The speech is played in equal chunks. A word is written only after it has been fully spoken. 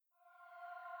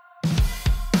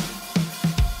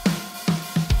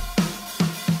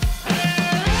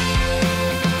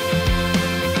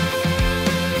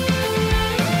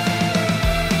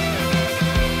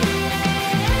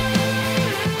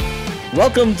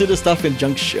Welcome to the Stuff and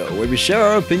Junk Show, where we share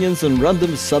our opinions on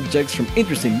random subjects from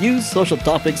interesting news, social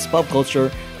topics, pop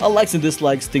culture, our likes and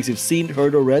dislikes, things we've seen,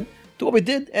 heard, or read, to what we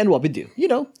did and what we do. You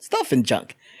know, stuff and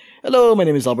junk. Hello, my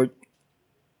name is Albert.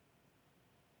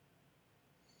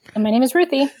 And my name is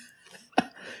Ruthie.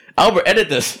 Albert, edit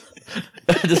this.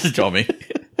 This is Tommy.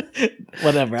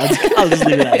 Whatever, I'll just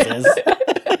leave it as is.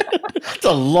 It's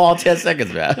a long 10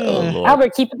 seconds, man. Oh, Lord.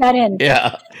 Albert, keep that in.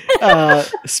 Yeah.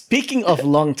 Speaking of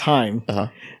long time,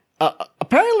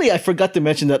 apparently I forgot to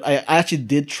mention that I actually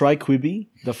did try Quibi,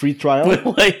 the free trial.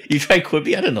 Wait, you tried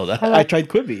Quibi? I didn't know that. I tried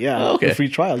Quibi, yeah, Oh, okay. the free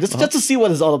trial, just to see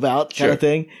what it's all about, kind of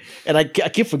thing. And I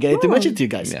keep forgetting to mention to you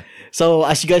guys. Yeah. So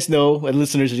as you guys know, and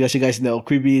listeners, as you guys know,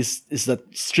 Quibi is the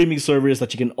streaming service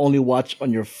that you can only watch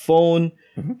on your phone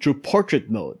through portrait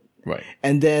mode. Right.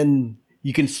 And then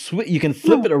you can flip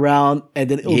it around, and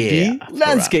then it'll be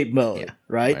landscape mode,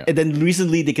 right? And then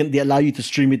recently they allow you to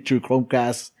stream it through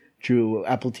Chromecast, through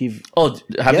Apple TV. Oh,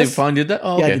 have they finally did that?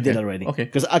 Oh, okay. Yeah, they did already. Okay.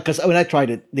 Because when I tried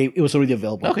it, it was already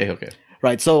available. Okay.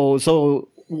 Right. So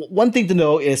one thing to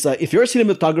know is if you're a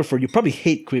cinematographer, you probably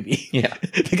hate Quibi. Yeah.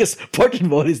 Because portrait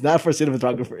mode is not for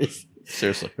cinematographers.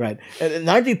 Seriously. Right. And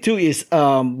another thing too is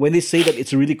when they say that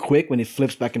it's really quick when it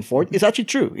flips back and forth, it's actually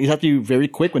true. It's actually very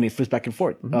quick when it flips back and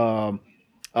forth.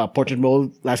 Portrait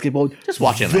mode, landscape mode. Just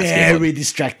watching landscape very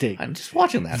distracting. I'm just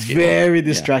watching landscape Very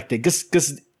distracting.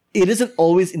 Because it isn't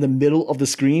always in the middle of the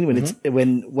screen when it's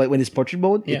when it's portrait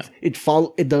mode. Yeah.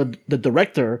 The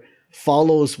director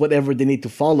follows whatever they need to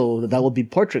follow. That will be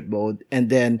portrait mode, and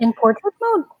then In portrait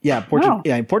mode? yeah, portrait. Wow.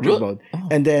 Yeah, in portrait Really? mode,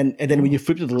 and then when you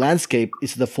flip to the landscape,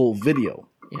 it's the full video.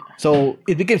 Yeah. So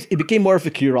it became more of a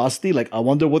curiosity. Like, I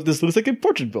wonder what this looks like in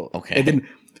portrait mode. Okay. And then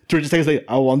 30 seconds later,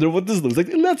 I wonder what this looks like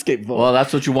in landscape mode. Well,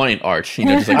 that's what you want in art. You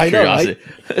know, just like I know, right?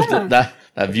 curiosity.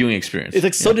 that viewing experience. It's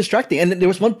like so distracting. And then there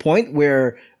was one point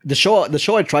where the show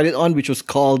I tried it on, which was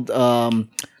called Don't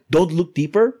Look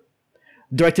Deeper,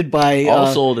 directed by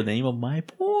Also, the name of my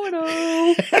porno.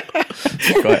 Go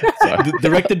ahead. Sorry.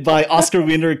 directed by Oscar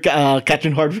winner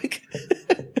Catherine Hardwicke.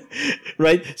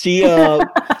 Right?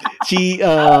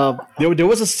 There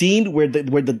was a scene where the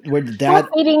dad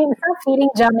Stop feeding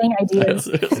jamming ideas.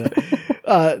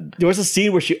 there was a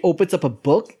scene where she opens up a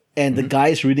book and the guy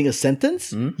is reading a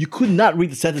sentence. You could not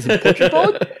read the sentence in portrait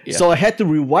mode, so I had to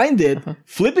rewind it,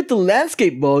 flip it to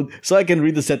landscape mode, so I can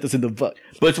read the sentence in the book.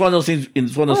 But it's one of those things.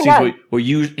 It's one of those things where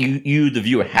you, the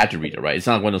viewer, had to read it, right? It's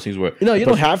not one of those things where No, you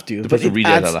don't have to, but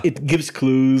it gives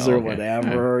clues or okay.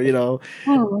 whatever, you know.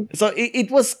 Hmm. So it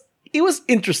was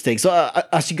interesting. So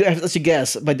as you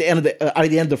guess, by the end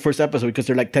of the first episode, because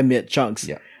they're like 10-minute chunks,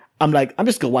 I'm like, I'm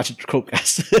just gonna watch it through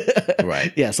Chromecast.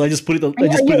 Right. Yeah. So I just put it on. Are I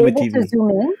just you put it on my able to TV.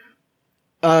 zoom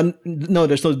in? No,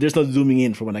 there's no zooming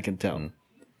in from what I can tell.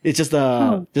 It's just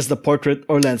the portrait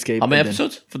or landscape. How many and then-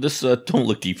 episodes for this? Don't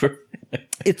Look Deeper.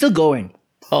 It's still going.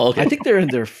 Oh, okay. I think they're in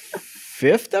their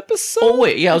 5th episode. Oh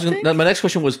wait, yeah. My next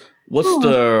question was,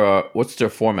 what's their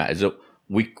format? Is it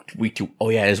week to? Oh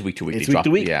yeah, it is week to week. It's week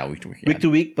to week. Yeah, week to week. Yeah. Week to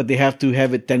week, but they have to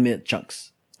have it 10-minute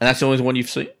chunks. And that's the only one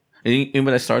you've seen. Anyone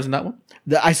that stars in that one?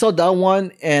 I saw that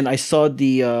one, and I saw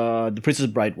the Princess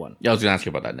Bride one. Yeah, I was gonna ask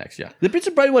you about that next. Yeah. The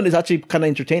Princess Bride one is actually kind of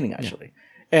entertaining, actually.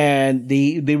 And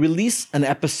they release an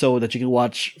episode that you can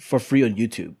watch for free on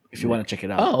YouTube if you want to check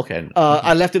it out. Oh, okay.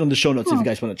 I left it on the show notes if you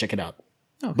guys want to check it out.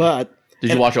 Okay. But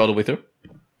Did you watch it all the way through?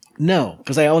 no,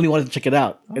 because I only wanted to check it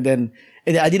out, and then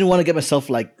I didn't want to get myself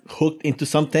like hooked into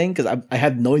something because I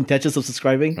had no intentions of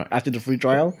subscribing after the free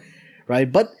trial,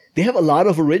 right? But they have a lot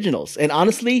of originals, and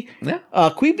honestly,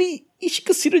 Quibi, you should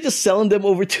consider just selling them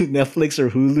over to Netflix or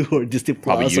Hulu or Disney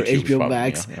Plus or HBO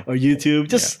Max or YouTube.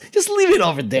 Just leave it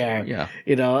over there. Yeah.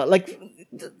 You know, like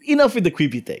enough with the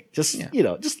Quibi thing. Just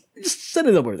just send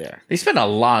it over there. They spend a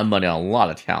lot of money on a lot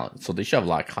of talent, so they should have a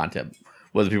lot of content.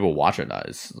 Whether people watch it or not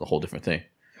is a whole different thing.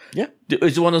 Yeah.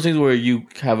 Is it one of those things where you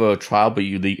have a trial, but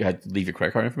you have to leave your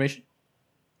credit card information?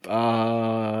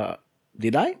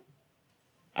 Did I?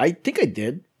 I think I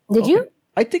did. Did you?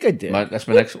 I think I did. That's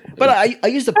my next one. But I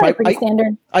use the Pretty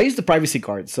standard. I use the privacy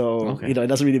card, so it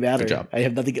doesn't really matter. Good job. I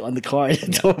have nothing on the card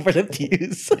for them to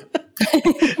use.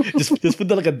 just put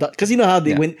that like because you know how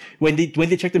they when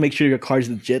they check to make sure your card is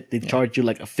legit, they charge you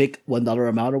like a fake $1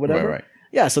 amount or whatever. Right.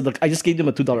 Yeah, so I just gave them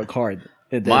a $2 card.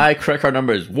 And then, My credit card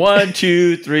number is 1,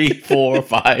 2, 3, 4,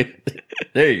 5.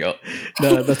 There you go.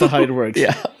 no, that's not how it works.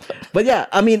 Yeah. But yeah,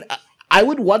 I mean, I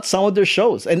would watch some of their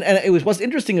shows, and what's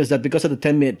interesting is that because of the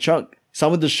 10-minute chunk,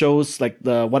 some of the shows like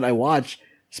the one I watch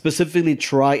specifically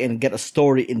try and get a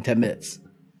story in 10 minutes.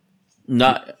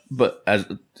 Not, but as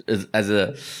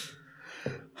a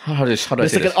How do I There's say like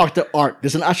this? an arc to arc.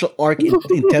 There's an actual arc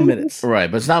in 10 minutes. Right,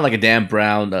 but it's not like a Dan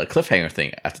Brown cliffhanger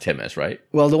thing after 10 minutes, right?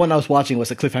 Well, the one I was watching was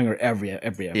a cliffhanger every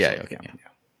episode. Yeah, okay.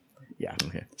 Yeah.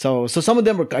 Okay. So some of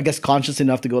them were, I guess, conscious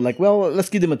enough to go like, well, let's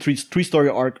give them a three story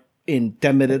arc in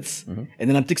 10 minutes. And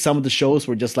then I think some of the shows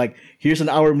were just like, here's an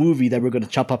hour movie that we're going to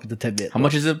chop up into 10 minutes. How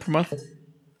much is it per month?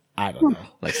 I don't know.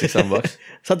 Like $6-7?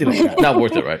 Something like that. Not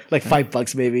worth it, right? Like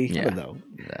 $5 maybe. Yeah. I don't know.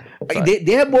 Yeah.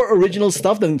 They have more original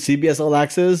stuff than CBS All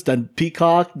Access, than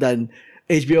Peacock, than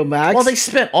HBO Max. Well, they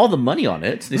spent all the money on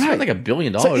it. They spent like $1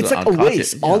 billion So it's like on a content.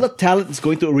 waste. Yeah. All the talent is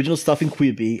going to original stuff in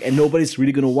Quibi, and nobody's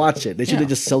really going to watch it. They should have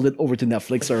just sold it over to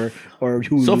Netflix or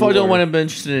Hulu. So far, the or, one I've been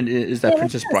interested in is that Yeah,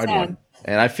 Princess that's Bride sad. one.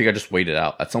 And I figure I just wait it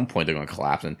out. At some point, they're going to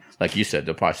collapse. And like you said,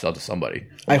 they'll probably sell to somebody.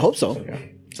 I hope so. Yeah.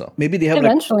 So Maybe they have like,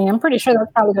 Eventually, I'm pretty sure that's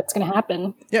probably what's going to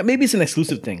happen. yeah, maybe it's an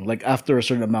exclusive thing. Like after a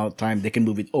certain amount of time, they can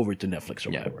move it over to Netflix or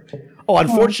whatever. Oh,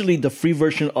 unfortunately, the free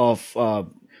version of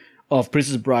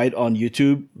Princess Bride on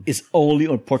YouTube is only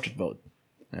on portrait mode.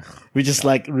 We're just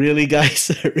like, really,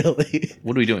 guys, really?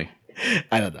 what are we doing?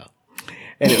 I don't know.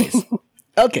 Anyways,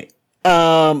 okay.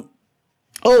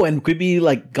 Oh, and Quibi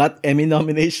like got Emmy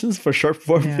nominations for short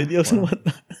form videos and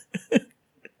whatnot.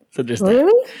 So there's that.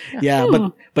 Really? Yeah,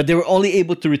 but they were only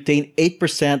able to retain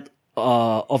 8%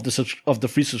 of the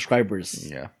free subscribers.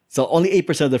 Yeah. So only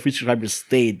 8% of the free subscribers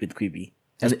stayed with Quibi.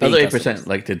 And the other 8%,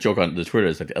 like the joke on the Twitter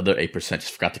is like the other 8%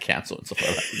 just forgot to cancel and stuff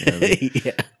like that. You know what I mean?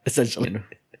 Yeah, essentially.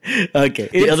 Okay.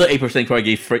 The other 8% probably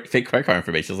gave fake credit card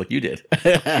information like you did.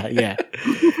 Yeah.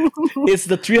 It's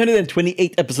the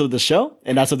 328th episode of the show,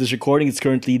 and as of this recording, it's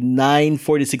currently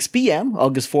 9:46 p.m.,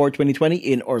 August 4, 2020,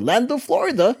 in Orlando,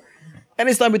 Florida. And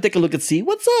it's time we take a look and see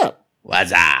what's up.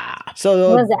 What's up?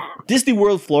 So, What's up? Disney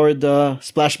World, Florida,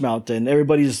 Splash Mountain.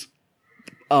 Everybody's,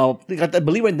 I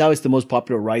believe right now it's the most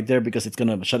popular ride there because it's going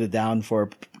to shut it down for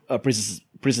Princess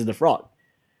the Frog.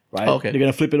 Right? Oh, okay. They're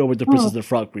going to flip it over to Princess the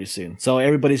Frog pretty soon. So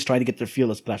everybody's trying to get their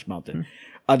feel of Splash Mountain.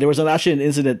 There was actually an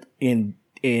incident in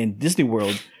Disney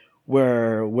World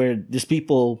where these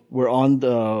people were on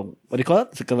the, what do you call it?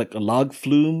 It's like a log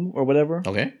flume or whatever.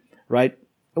 Okay. Right?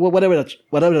 Well, whatever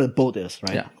the boat is,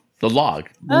 right? Yeah. The log.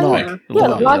 Oh, Log. yeah. The Yeah,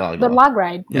 log. the log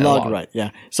ride. The Yeah, log, log. right?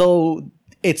 Yeah. So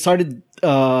it started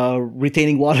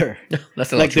retaining water.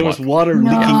 That's Like there was water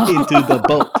leaking into the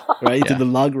boat, right? Into the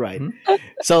log ride.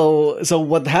 So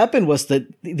what happened was that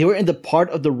they were in the part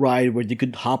of the ride where you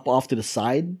could hop off to the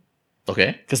side.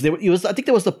 Okay. Because I think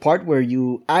there was the part where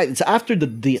it's after the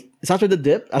dip. It's after the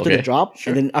dip, after Okay, the drop.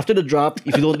 sure. And then after the drop,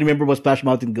 if you don't remember what Splash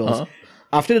Mountain goes,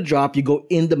 after the drop, you go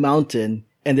in the mountain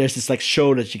and there's this like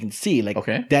show that you can see, like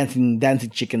Okay. dancing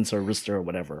chickens or rooster or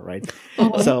whatever, right?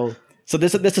 So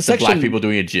there's a section. Black people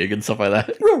doing a jig and stuff like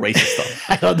that. Real racist stuff.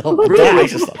 I don't know. Real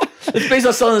racist stuff. It's based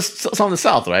on some of the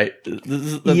South, right?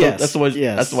 Yes, That's why.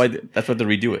 yes. That's why they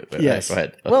redo it. Right? Yes. Go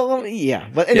ahead. Well, yeah.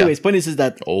 But anyways, point is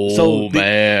that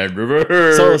Man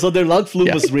River. so their log flume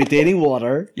Yeah. was retaining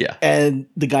water. Yeah. And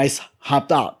the guys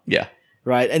hopped out. Yeah.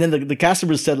 Right. And then the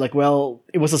customers said like, well,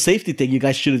 it was a safety thing. You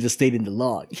guys should have just stayed in the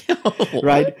log.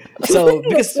 Right. So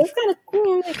because It's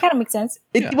it kind of makes sense.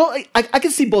 well, I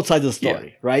can see both sides of the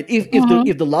story, right?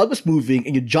 If the log was moving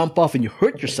and you jump off and you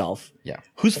hurt yourself,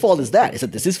 whose fault is that? Is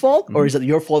it this his fault or is it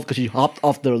your fault because you hopped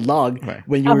off the log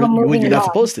when Of a you're moving not log.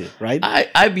 supposed to, right?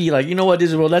 I'd be like, you know what,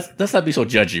 Disney World, let's not be so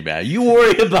judgy, man. You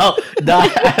worry about not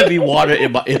having water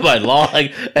in my log,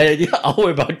 and I'll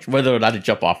worry about whether or not to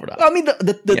jump off or not. I mean,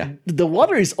 the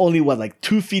water is only what, like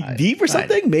 2 feet deep or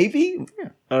something, maybe,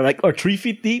 or 3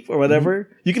 feet deep or whatever.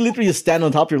 You can literally just stand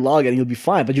on top of your log and you'll be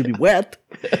fine, but you'll be wet,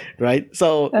 right?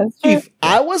 So That's true. if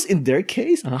I was in their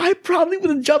case, I probably would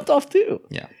have jumped off too.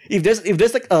 Yeah. If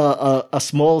there's like a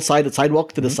small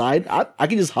sidewalk to the side, I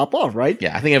can just hop off, right?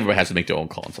 Yeah, I think everybody has to make their own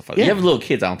call and stuff like that. Yeah. You have little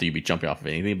kids, I don't think you'd be jumping off of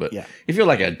anything, but Yeah. if you're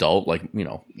like an adult, like, you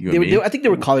and me. I think they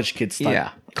were college kids.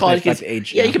 College like kids.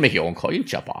 age. Yeah, you can make your own call. You can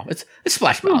jump off. It's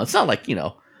Splash Mountain. It's not like,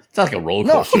 it's not like a roller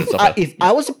coaster and stuff like If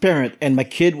I was a parent and my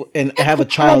kid and I have a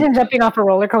child, Imagine jumping off a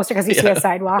roller coaster because you see a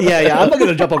sidewalk. yeah, I'm not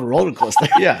gonna jump off a roller coaster.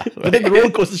 Yeah. But then the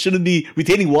roller coaster shouldn't be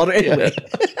retaining water anyway.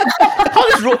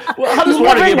 How does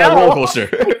water never get on a know. roller coaster?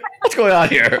 What's going on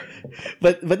here?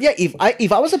 But yeah,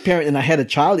 if I was a parent and I had a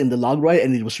child in the log ride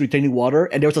and it was retaining water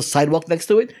and there was a sidewalk next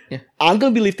to it, I'm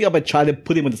gonna be lifting up my child and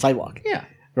put him on the sidewalk. Yeah.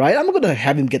 Right? I'm not gonna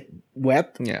have him get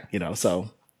wet. Yeah. So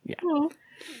yeah.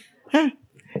 Huh.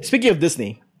 Speaking of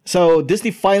Disney, so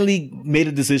Disney finally made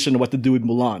a decision on what to do with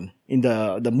Mulan in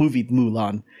the movie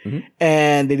Mulan,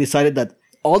 and they decided that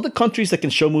all the countries that can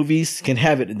show movies can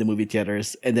have it in the movie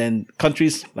theaters, and then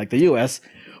countries like the U.S.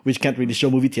 which can't really show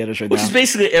movie theaters right Which now. is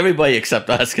basically everybody except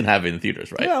us can have it in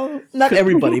theaters, right? Well, not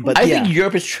everybody, but I yeah. think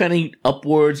Europe is trending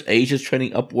upwards. Asia's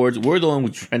trending upwards. We're the one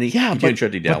who's trending. Yeah, but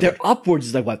trending but downward. their upwards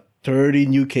is like what 30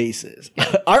 new cases.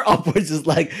 Our upwards is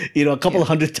like a couple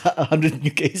hundred new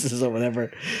cases or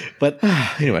whatever. But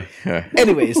Anyway, all right.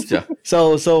 anyways, Yeah.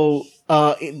 so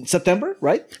in September,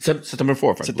 right? September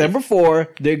 4th. September 4,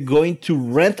 they're going to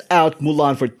rent out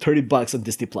Mulan for $30 on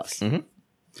Disney Plus.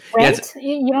 Rent? Yeah,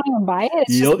 You don't even buy it?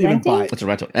 It's You just don't even renting? buy it. It's a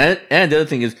rental, and the other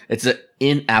thing is it's an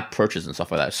in-app purchase and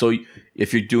stuff like that. So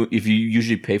if you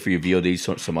usually pay for your VOD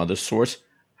some other source,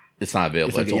 it's not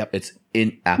available. It's like, It's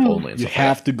in-app only. And You stuff like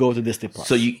have to go to Disney Plus.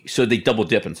 that. So they double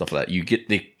dip and stuff like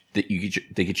that.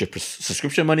 They get your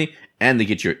subscription money and they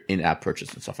get your in-app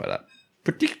purchase and stuff like that.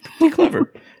 Pretty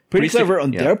clever. Pretty clever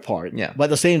on yeah. their part. Yeah. But at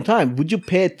the same time, would you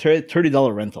pay a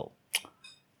 $30 rental?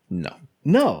 No.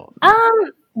 No.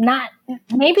 Not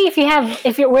maybe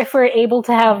if we're able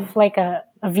to have like a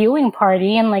viewing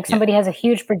party and like somebody has a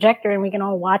huge projector and we can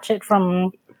all watch it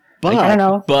from But I don't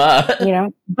know, But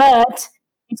but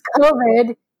it's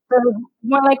COVID, so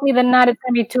more likely than not it's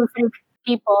gonna be 2 or 3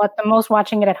 people at the most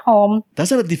watching it at home.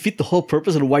 doesn't it defeat the whole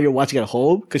purpose of why you're watching at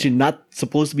home? Because you're not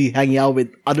supposed to be hanging out with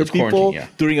other It's people quarantine, yeah.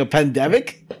 during a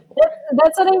pandemic?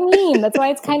 That's what I mean. That's why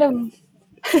it's kind of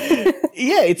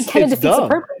Yeah, it's kinda defeats the dumb.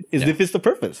 purpose. It defeats the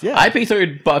purpose. Yeah. I pay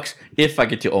 $30 if I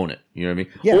get to own it. You know what I mean?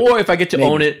 Yeah. Or if I get to Maybe.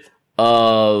 own it,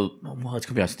 well, it's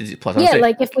gonna be on Disney Plus. yeah,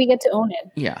 like if we get to own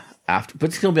it. yeah, after, but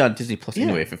it's gonna be on Disney Plus Yeah.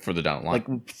 anyway. If it's further down the line,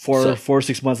 like 4 or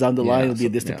 6 months down the line, it'll be a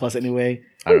Disney yeah. Plus anyway.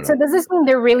 I don't Wait, so know. does this mean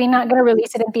they're really not going to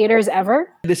release it in theaters ever?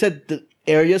 They said the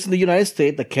areas in the United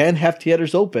States that can have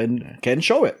theaters open can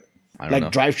show it. I don't Like know.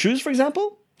 drive-thrus, for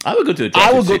example. I would go to the.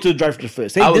 I drive-thru would go seat. to a drive-thru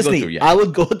first. Hey, I would go Disney, to, yeah. I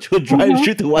would go to a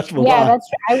drive-thru to watch Mulan. Yeah, that's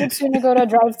true. I would sooner go to a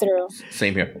drive-through.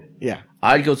 Same here. Yeah.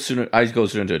 I'd go sooner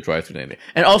to a drive-through than anything.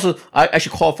 And also, I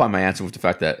should qualify my answer with the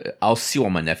fact that I'll see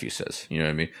what my nephew says. You know what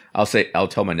I mean? I'll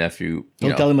tell my nephew.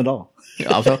 Don't tell him at all.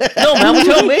 I'll tell, no, man, I'm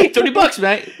telling me $30,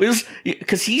 man.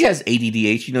 Because he has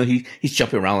ADDH. You know, he's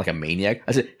jumping around like a maniac.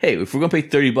 I said, hey, if we're gonna pay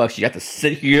 $30, you have to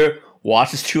sit here,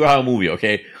 watch this 2-hour movie.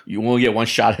 Okay, you only get one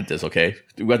shot at this. Okay,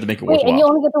 we have to make it Wait, worthwhile. and you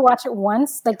only get to watch it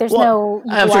once? Like there's Well, no,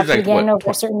 you I'm can sure watch it's it like, again what, over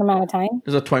a certain amount of time?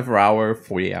 There's a 24-hour,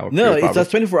 48-hour. No, period,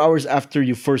 that's 24 hours after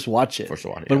you first watch it. First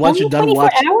watch it, But yeah. once Only you're done 24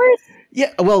 watching, hours?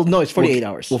 yeah. Well, no, it's 48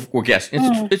 hours. We're guessing.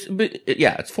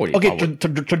 It's 40. Okay, hours.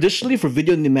 traditionally for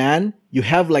video on demand, you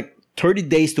have like 30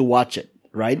 days to watch it,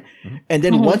 right? And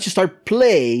then once you start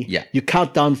play, Yeah. you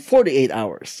count down 48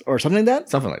 hours or something like that.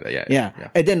 Something like that. Yeah.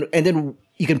 And then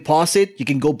you can pause it, you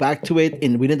can go back to it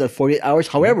in within that 48 hours.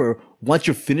 However, once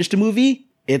you finish the movie,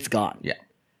 it's gone. Yeah.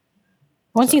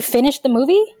 Once you finish the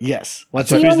movie? Yes. Once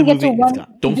So you you finish the only get movie, to it's one-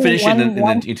 gone. Don't do finish one- it in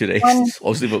one- 2 days. one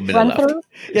Also leave a minute run left. through?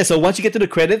 Yeah, so once you get to the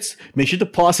credits, make sure to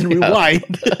pause and rewind.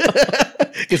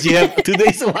 Because you have 2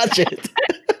 days to watch it.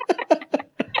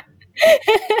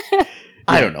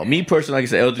 I don't know. Me personally, like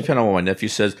I said, it'll depend on what my nephew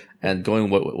says. And going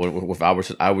with Albert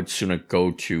said, I would sooner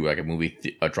go to like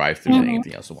a drive-through than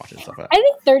anything else to watch and stuff like that. I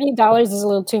think $30 is a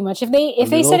little too much. If they said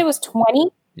little? it was 20,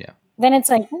 Yeah. then it's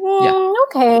like,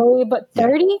 okay, but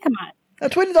 30? Come on. Now,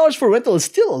 $20 for rental is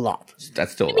still a lot.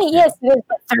 That's still. I mean, yes, it is,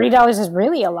 but $30 is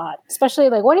really a lot.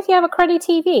 Especially like, what if you have a cruddy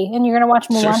TV and you're going to watch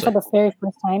Mulan Seriously. for the very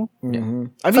first time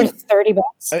I for mean,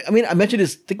 $30? I mean, I mentioned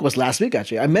this. I think it was last week.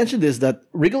 Actually, I mentioned this that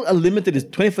Regal Unlimited is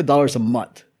 $25 a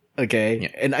month. Okay, Yeah.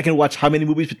 and I can watch how many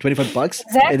movies for $25?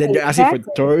 Exactly, And then they're asking for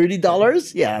exactly.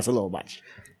 $30. Yeah, that's a little much.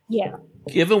 Yeah.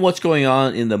 Given what's going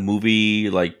on in the movie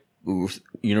like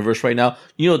universe right now,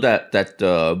 you know that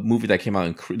movie that came out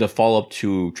in the follow-up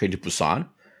to Train to Busan,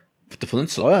 the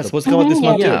Peninsula. Oh, yeah, it's supposed to come out this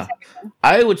month Yeah, too.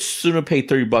 I would sooner pay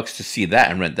 $30 to see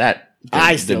that and rent that.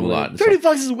 I than still Mulan. would.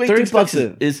 $30 is way too $30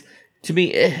 expensive. is to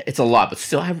me, it's a lot, but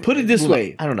still, I Put it this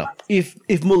way. I don't know. If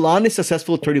Mulan is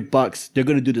successful at $30, they're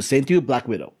going to do the same to Black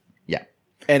Widow. Yeah,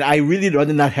 And I really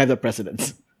rather not have that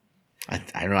precedence. I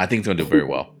don't know. I think it's going to do very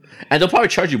well, and they'll probably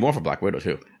charge you more for Black Widow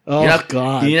too. Oh,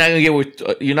 God. You're not going to get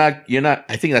with. You're not.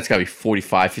 I think that's got to be $45,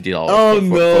 $50. Oh, for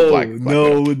no. Black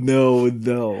Widow.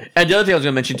 No. And the other thing I was going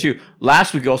to mention too,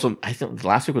 last week also, I think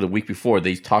last week or the week before,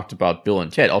 they talked about Bill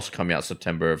and Ted also coming out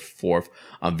September 4th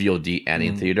on VOD and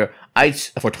in theater.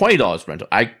 For $20 rental,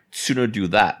 I sooner do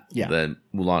that than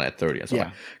Mulan at $30.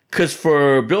 Yeah. Because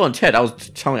for Bill and Ted, I was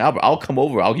telling Albert, I'll come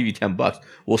over, I'll give you $10.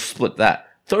 We'll split that.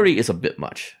 30 is a bit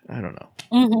much. I don't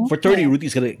know. For 30,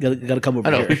 Ruthie's gotta come over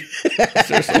I know. here.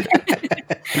 Seriously.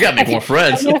 We gotta make more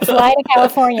friends. I'm going to fly to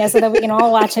California so that we can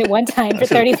all watch it one time for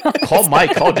 $30. Call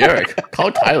Mike, call Derek,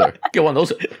 call Tyler. Get one of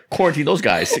those, quarantine those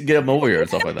guys, get them over here and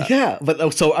stuff like that. Yeah,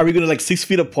 but so are we gonna like 6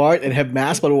 feet apart and have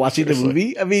masks while we're watching the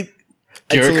movie? I mean,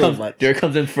 Derek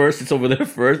comes in first. It's over there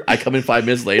first. I come in 5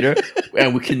 minutes later,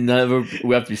 and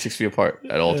we have to be 6 feet apart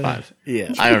at all times.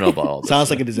 Yeah, I don't know about all this. Sounds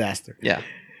like a disaster. Yeah,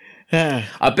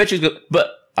 I bet you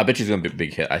it's gonna be a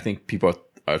big hit. I think people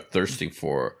are thirsting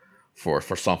for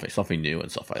something new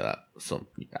and stuff like that. So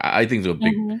I think they'll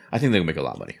I think they'll make a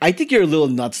lot of money. I think you're a little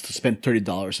nuts to spend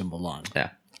 $30 in Mulan. Yeah.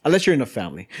 Unless you're in a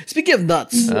family. Speaking of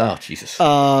nuts. Oh, Jesus.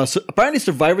 So apparently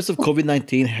survivors of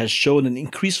COVID-19 has shown an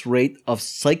increased rate of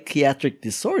psychiatric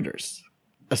disorders,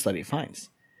 a study finds.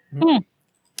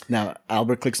 Now,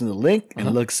 Albert clicks on the link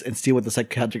and looks and see what the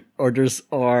psychiatric disorders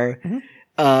are.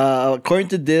 According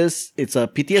to this, it's a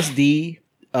PTSD,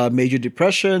 major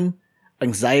depression,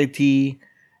 anxiety,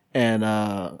 and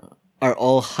are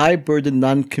all high-burden,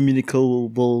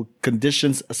 non-communicable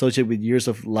conditions associated with years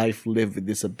of life lived with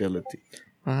disability.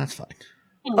 Well, that's fine.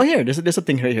 Oh, here, there's a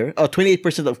thing right here.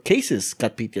 28% of cases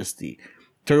got PTSD.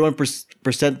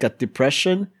 31% got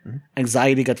depression.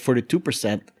 Anxiety got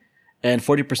 42%. And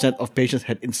 40% of patients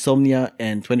had insomnia,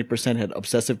 and 20% had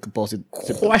obsessive compulsive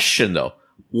symptoms. Question, though.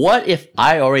 What if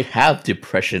I already have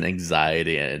depression,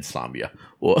 anxiety, and insomnia?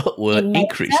 Will it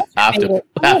increase after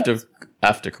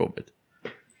COVID?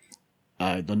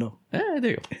 I don't know. There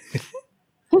you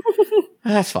go.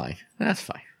 That's fine. It's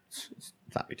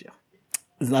not a big deal.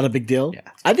 It's not a big deal. Yeah.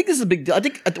 I think this is a big deal. I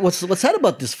think what's sad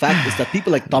about this fact is that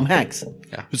people like Tom Hanks,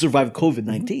 who survived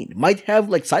COVID-19, might have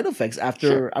like side effects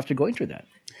after going through that.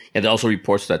 And there are also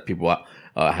reports that people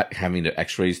having their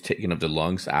X-rays taken of the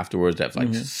lungs afterwards, they have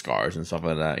like scars and stuff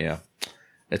like that. Yeah,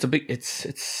 it's a big. It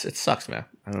sucks, man.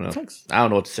 I don't know. I don't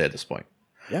know what to say at this point.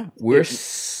 Yeah, we're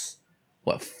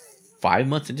 5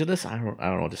 months into this. I don't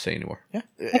know what to say anymore. Yeah,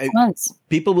 6 months.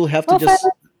 People will have to just.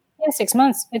 Yeah, 6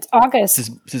 months. It's August.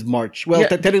 Since March. Well,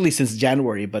 technically since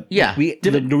January, but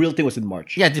the real thing was in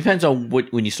March. Yeah, it depends on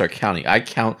when you start counting. I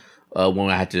count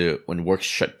when work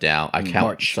shut down. I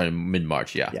count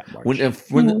mid-March. Yeah, March. That's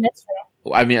true.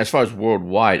 I mean, as far as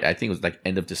worldwide, I think it was like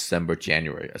end of December,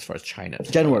 January. As far as China,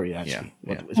 January actually.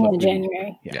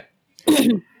 January. Yeah.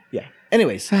 Yeah.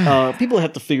 Anyways, people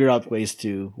have to figure out ways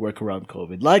to work around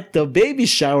COVID, like the baby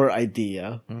shower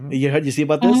idea. You see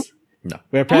about this? No.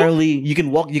 Where apparently you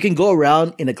can go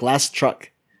around in a glass truck,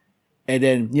 and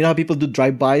then you know how people do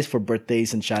drive-bys for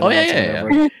birthdays and shout outs or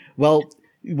whatever. Well,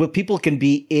 people can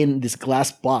be in this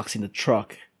glass box in the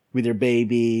truck with their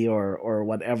baby or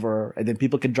whatever, and then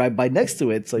people can drive by next to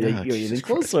it, so you're even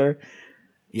closer.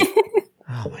 Yeah.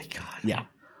 Oh my god. Yeah.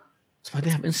 That's why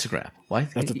they have Instagram. Why?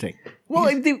 That's the thing.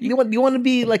 Well, you want to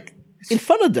be like in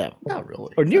front of them, not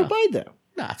really, or nearby them.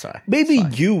 No, that's all right. Maybe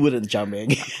you wouldn't jump in,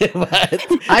 but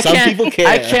some people can.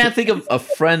 I can't think of a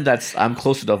friend I'm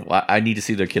close enough. I need to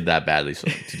see their kid that badly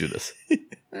to do this.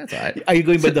 That's all right. Are you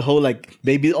going by the whole like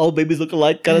all babies look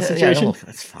alike kind of situation? Yeah,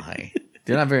 that's fine.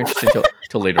 They're not very interesting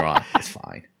till later on. It's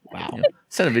fine. Wow. You know,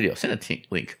 send a video. Send a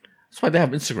link. That's why they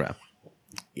have Instagram.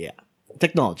 Yeah.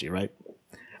 Technology, right?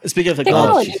 Speaking of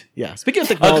technology. Yeah. Speaking of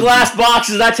technology. A glass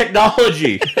box is not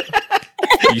technology.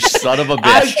 You son of a bitch.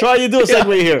 I'm trying to do a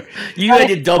segue here. You and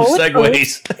your dumb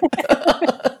segues.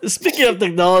 Speaking of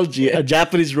technology, a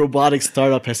Japanese robotics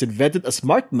startup has invented a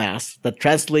smart mask that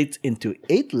translates into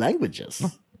 8 languages.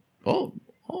 Oh.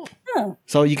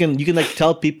 So you can like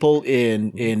tell people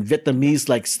in Vietnamese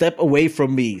like step away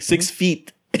from me 6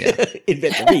 feet in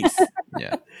Vietnamese.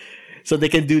 Yeah. So they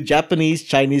can do Japanese,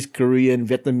 Chinese, Korean,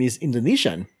 Vietnamese,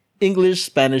 Indonesian, English,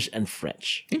 Spanish, and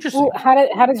French. Interesting. Ooh, how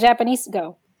does Japanese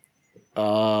go?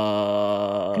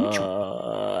 I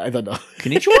don't know.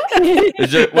 Konnichiwa?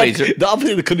 Is there the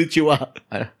opposite of konnichiwa?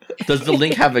 Does the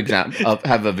link have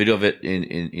have a video of it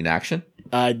in action?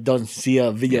 I don't see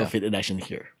a video of it in action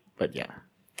here, but yeah.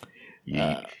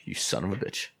 You son of a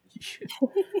bitch.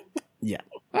 Yeah.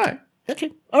 All right.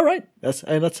 Okay. All right. That's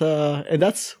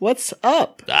what's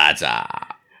up. That's All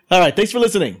right. Thanks for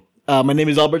listening. My name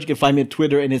is Albert. You can find me on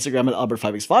Twitter and Instagram at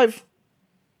Albert5x5.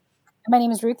 My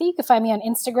name is Ruthie. You can find me on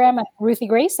Instagram at Ruthie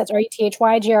Grace. That's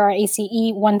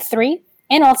RUTHYGRACE13.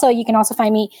 And also, you can also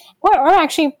find me, or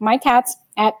actually my cats,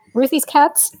 at Ruthie's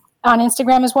Cats on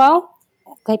Instagram as well.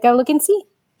 Take a look and see.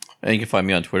 And you can find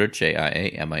me on Twitter,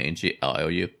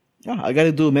 JIAMINGLLU. Oh, I got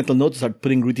to do a mental note to start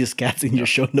putting Ruthie's Cats in your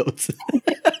show notes.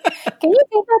 Can you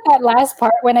take out that last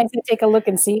part when I said take a look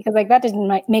and see? Because that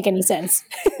didn't make any sense.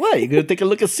 Why? You're going to take a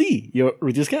look and see your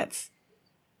Ruthie's Cats.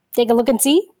 Take a look and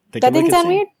see? That didn't sound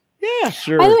weird? Yeah,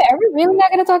 sure. By the way, are we really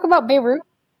not going to talk about Beirut?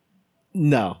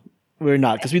 No, we're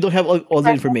not, because we don't have all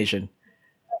the information.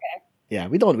 Okay. Yeah,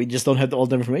 we don't. We just don't have all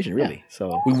the information, really. Yeah.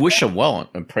 So we wish them well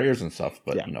and prayers and stuff,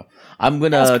 but I'm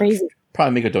gonna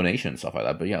probably make a donation and stuff like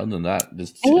that. But other than that,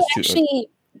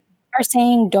 are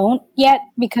saying don't yet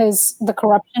because the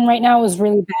corruption right now is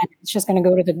really bad. It's just going to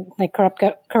go to the like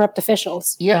corrupt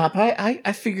officials. Yeah, but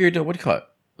I figured what do you call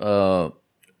it?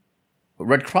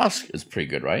 Red Cross is pretty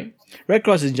good, right? Red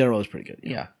Cross in general is pretty good.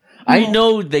 Yeah. I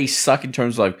know they suck in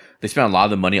terms of like they spend a lot of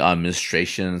the money on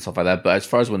administration and stuff like that. But as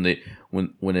far as when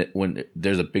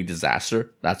there's a big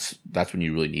disaster, that's when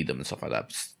you really need them and stuff like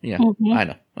that. Yeah, I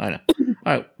know. All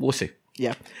right, we'll see.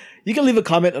 Yeah. You can leave a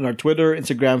comment on our Twitter,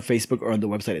 Instagram, Facebook, or on the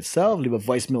website itself. Leave a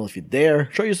voicemail if you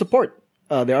dare. Show your support.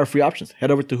 There are free options.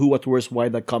 Head over to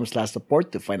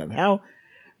whowhatwhereswhy.com/support to find out how.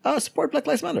 Support Black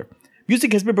Lives Matter.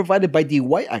 Music has been provided by the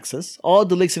Y-Axis. All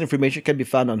the links and information can be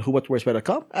found on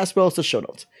whowhatwhereswhy.com as well as the show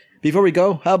notes. Before we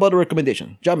go, how about a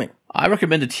recommendation? Jiaming. I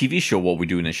recommend the TV show What We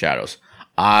Do in the Shadows.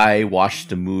 I watched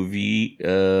the movie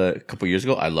a couple years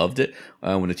ago. I loved it.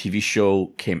 When the TV show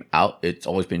came out, it's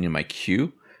always been in my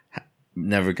queue.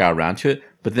 Never got around to it.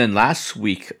 But then last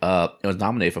week, it was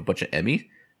nominated for a bunch of Emmys.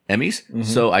 Mm-hmm.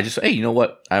 So I just, hey, you know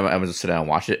what? I'm going to sit down and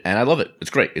watch it. And I love it. It's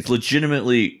great. It's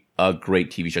legitimately a great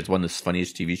TV show. It's one of the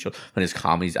funniest TV shows, funniest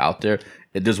comedies out there.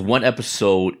 There's one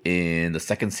episode in the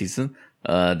second season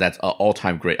that's an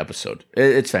all-time great episode.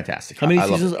 It's fantastic. How many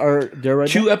seasons are there right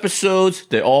now? 2 episodes.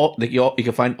 You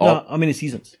can find all. No, how many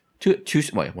seasons? Two.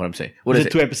 Wait, what I'm saying? What is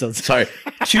it? 2 episodes. Sorry,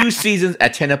 2 seasons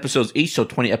at 10 episodes each, so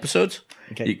 20 episodes.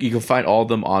 Okay. You can find all of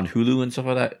them on Hulu and stuff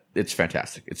like that. It's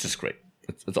fantastic. It's just great.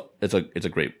 It's a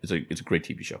great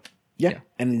TV show. Yeah.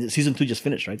 And season 2 just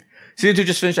finished, right? Season 2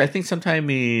 just finished. I think sometime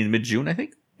in mid-June. I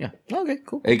think. Yeah. Okay.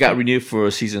 Cool. It got renewed for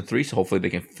season 3, so hopefully they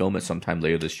can film it sometime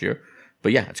later this year.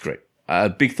 But yeah, it's great.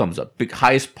 Big thumbs up.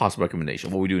 Highest possible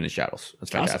recommendation. What We Do in the Shadows.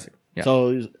 It's fantastic. Awesome. Yeah.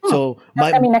 So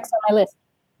that's gonna be next on my list.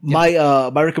 My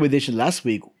recommendation last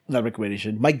week, not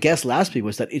recommendation, my guess last week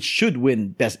was that it should win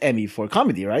Best Emmy for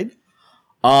comedy, right?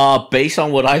 Based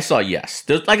on what I saw, yes.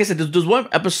 Like I said, there's one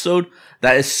episode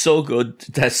that is so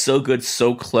good,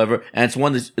 so clever, and it's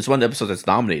one of the episodes that's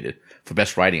nominated for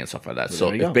best writing and stuff like that.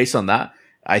 So based on that,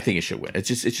 I think it should win. It's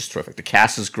just terrific. The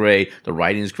cast is great, the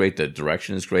writing is great, the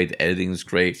direction is great, the editing is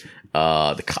great.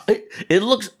 It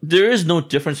looks, there is no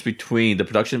difference between the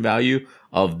production value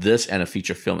of this and a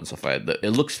feature film and stuff like that. It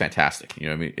looks fantastic. You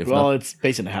know what I mean? It's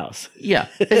based in a house. Yeah.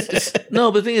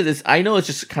 No, but the thing is, I know it's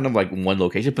just kind of like one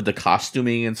location, but the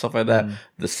costuming and stuff like that,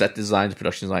 the set design, the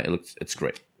production design, it's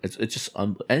great. It's just,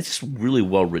 and it's just really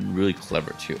well written, really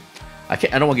clever too. I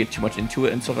don't want to get too much into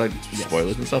it and stuff like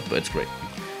spoilers and stuff, but it's great.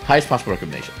 Highest possible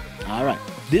recommendation. All right.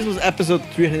 This was episode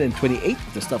 328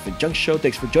 of the Stuff and Junk Show.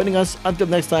 Thanks for joining us. Until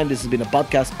next time, this has been a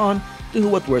podcast on the Who,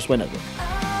 What, Where's, Why Network.